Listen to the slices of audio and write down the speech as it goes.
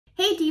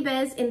Hey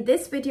Divas, in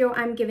this video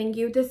I'm giving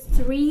you the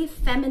 3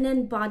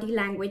 feminine body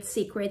language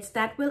secrets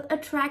that will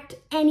attract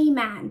any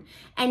man.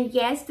 And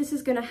yes, this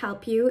is going to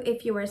help you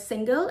if you are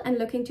single and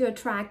looking to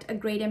attract a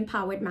great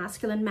empowered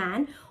masculine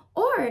man,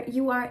 or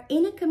you are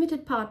in a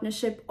committed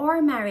partnership or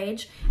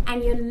marriage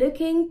and you're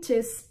looking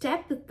to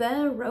step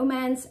the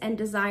romance and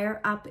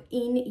desire up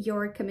in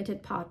your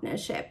committed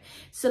partnership.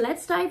 So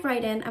let's dive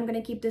right in. I'm going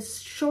to keep this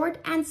short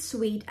and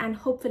sweet and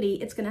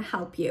hopefully it's going to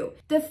help you.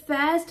 The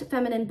first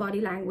feminine body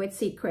language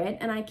secret,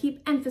 and I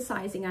keep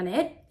emphasizing on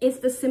it, is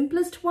the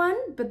simplest one,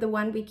 but the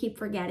one we keep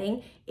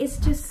forgetting, is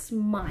to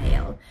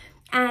smile.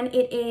 And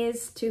it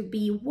is to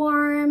be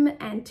warm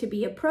and to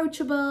be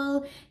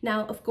approachable.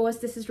 Now, of course,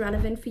 this is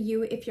relevant for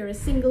you if you're a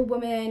single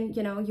woman,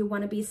 you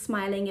want to be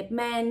smiling at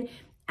men,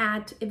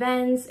 at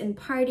events and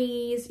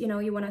parties,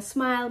 you want to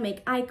smile,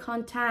 make eye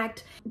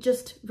contact,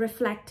 just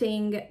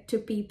reflecting to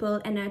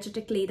people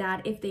energetically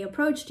that if they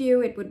approached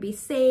you, it would be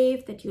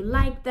safe, that you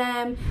like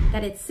them,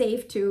 that it's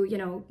safe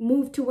to,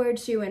 move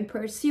towards you and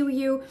pursue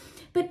you.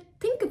 But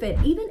think of it,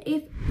 even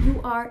if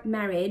you are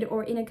married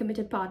or in a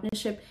committed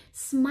partnership,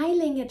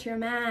 smiling at your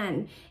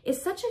man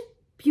is such a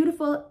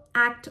beautiful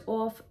act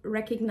of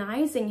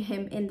recognizing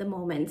him in the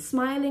moment.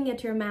 Smiling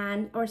at your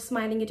man or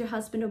smiling at your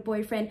husband or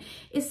boyfriend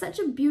is such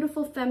a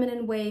beautiful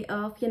feminine way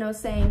of,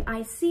 saying,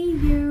 I see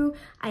you,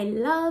 I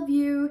love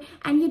you,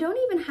 and you don't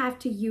even have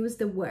to use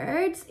the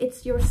words.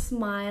 It's your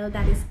smile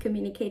that is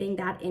communicating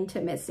that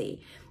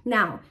intimacy.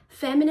 Now,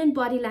 feminine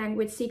body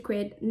language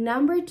secret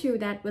number 2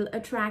 that will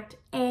attract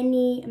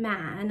any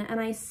man, and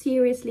I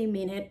seriously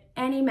mean it,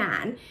 any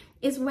man,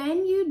 is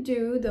when you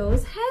do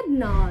those head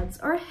nods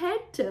or head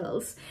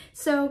tilts.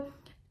 So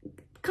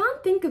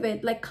can't think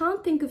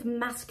of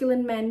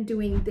masculine men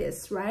doing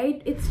this,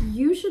 right? It's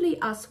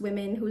usually us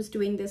women who's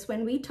doing this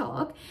when we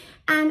talk.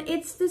 And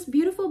it's this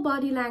beautiful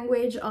body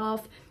language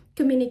of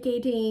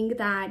communicating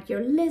that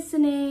you're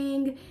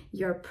listening,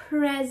 you're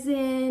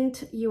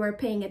present, you are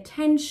paying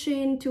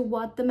attention to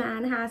what the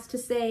man has to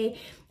say.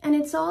 And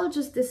it's all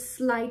just this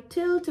slight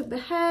tilt of the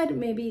head,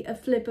 maybe a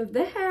flip of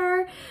the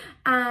hair,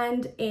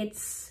 and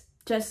it's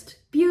just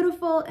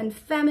beautiful and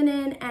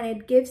feminine, and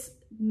it gives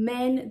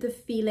men the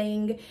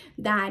feeling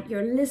that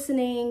you're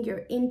listening,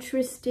 you're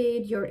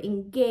interested, you're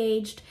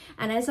engaged.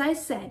 And as I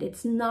said,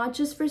 it's not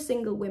just for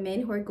single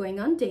women who are going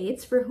on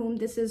dates, for whom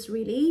this is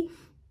really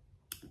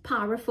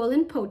powerful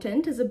and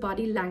potent as a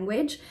body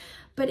language,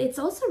 but it's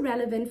also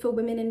relevant for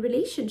women in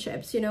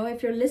relationships.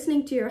 If you're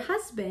listening to your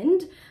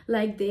husband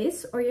like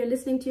this, or you're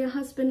listening to your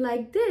husband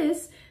like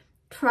this,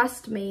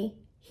 trust me,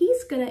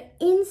 he's gonna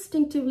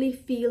instinctively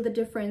feel the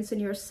difference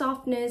in your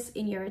softness,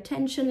 in your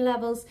attention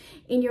levels,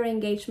 in your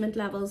engagement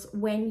levels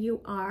when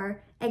you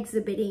are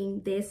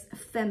exhibiting this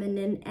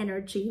feminine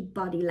energy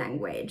body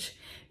language.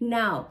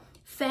 Now,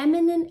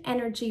 feminine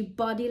energy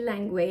body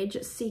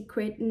language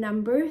secret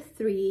number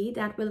 3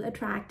 that will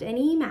attract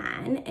any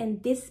man,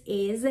 and this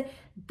is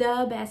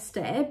the best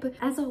step.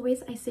 As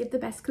always, I save the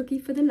best cookie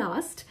for the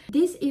last.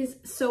 This is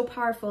so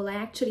powerful. I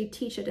actually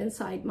teach it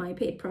inside my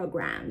paid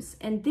programs,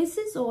 and this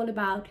is all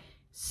about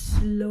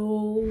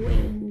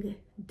slowing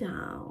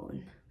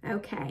down.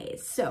 Okay,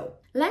 so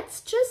let's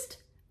just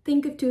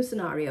think of 2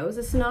 scenarios.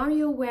 A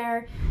scenario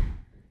where,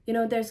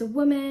 there's a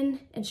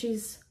woman and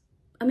she's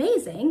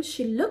amazing,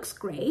 she looks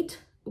great,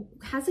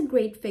 has a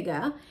great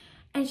figure,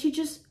 and she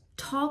just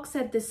talks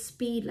at this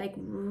speed, like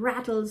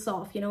rattles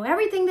off,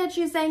 everything that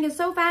she's saying is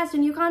so fast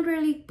and you can't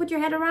really put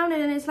your head around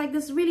it, and it's like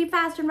this really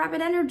fast and rapid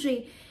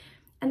energy.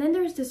 And then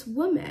there's this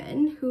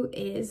woman who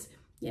is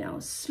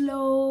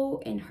slow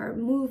in her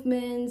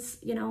movements,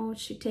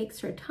 she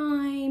takes her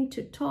time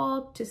to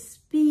talk, to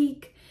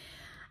speak,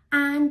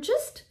 and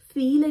just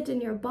feel it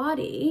in your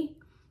body.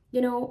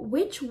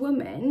 Which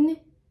woman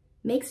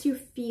makes you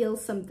feel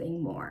something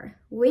more?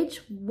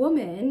 Which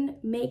woman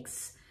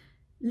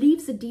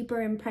leaves a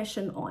deeper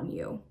impression on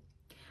you?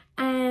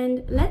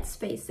 And let's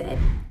face it,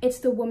 it's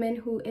the woman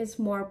who is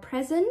more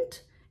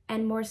present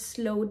and more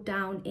slowed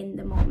down in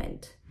the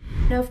moment.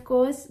 Now, of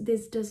course,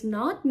 this does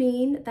not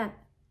mean that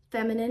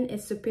feminine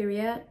is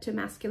superior to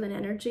masculine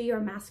energy or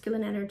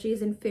masculine energy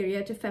is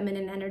inferior to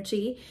feminine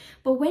energy.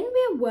 But when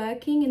we're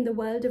working in the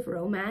world of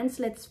romance,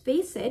 let's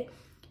face it,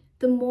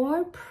 the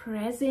more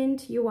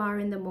present you are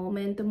in the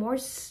moment, the more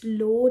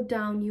slowed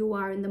down you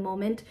are in the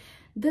moment,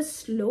 the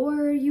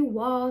slower you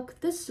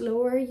walk, the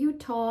slower you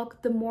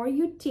talk, the more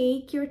you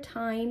take your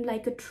time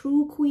like a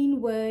true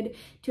queen would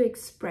to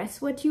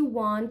express what you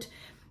want,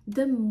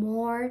 the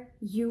more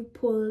you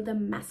pull the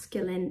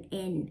masculine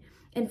in.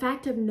 In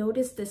fact, I've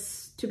noticed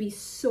this to be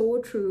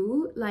so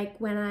true, like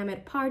when I'm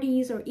at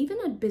parties or even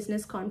at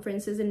business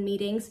conferences and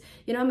meetings.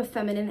 I'm a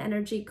feminine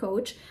energy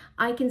coach.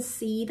 I can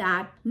see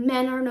that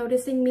men are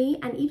noticing me,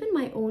 and even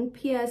my own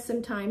peers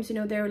sometimes,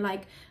 they're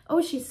like,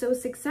 oh, she's so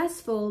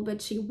successful,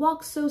 but she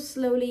walks so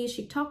slowly,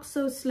 she talks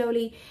so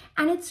slowly.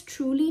 And it's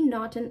truly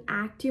not an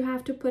act you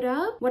have to put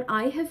up. What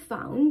I have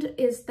found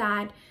is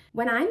that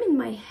when I'm in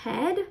my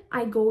head,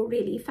 I go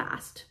really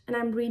fast and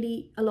I'm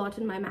really a lot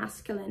in my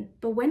masculine.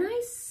 But when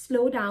I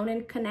slow down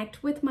and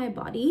connect with my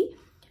body,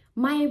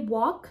 my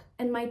walk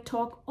and my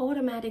talk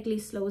automatically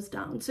slows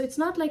down. So it's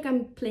not like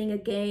I'm playing a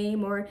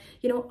game or,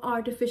 you know,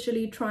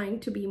 artificially trying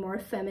to be more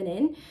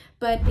feminine,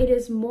 but it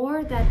is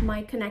more that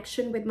my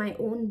connection with my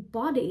own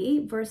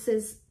body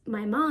versus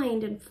my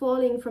mind and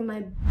falling from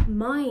my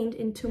mind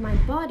into my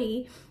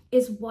body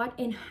is what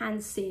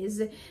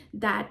enhances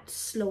that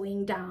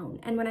slowing down.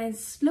 And when I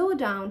slow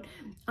down,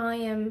 I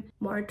am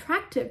more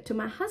attractive to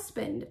my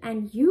husband,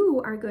 and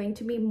you are going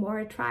to be more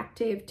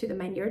attractive to the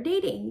men you're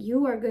dating.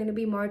 You are going to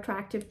be more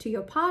attractive to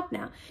your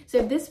partner. So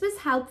if this was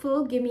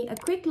helpful, give me a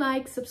quick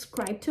like,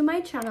 subscribe to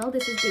my channel.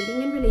 This is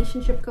Dating and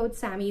Relationship Coach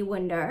Sami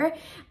Wunder,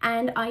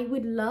 and I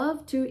would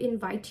love to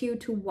invite you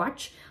to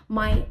watch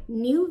my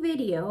new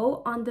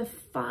video on the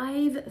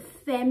 5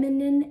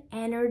 feminine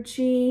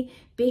energy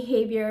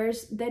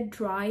behaviors that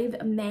drive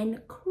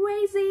men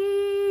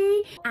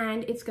crazy,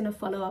 and it's gonna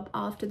follow up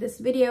after this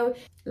video.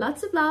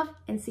 Lots of love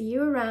and see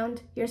you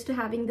around. Here's to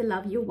having the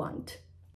love you want.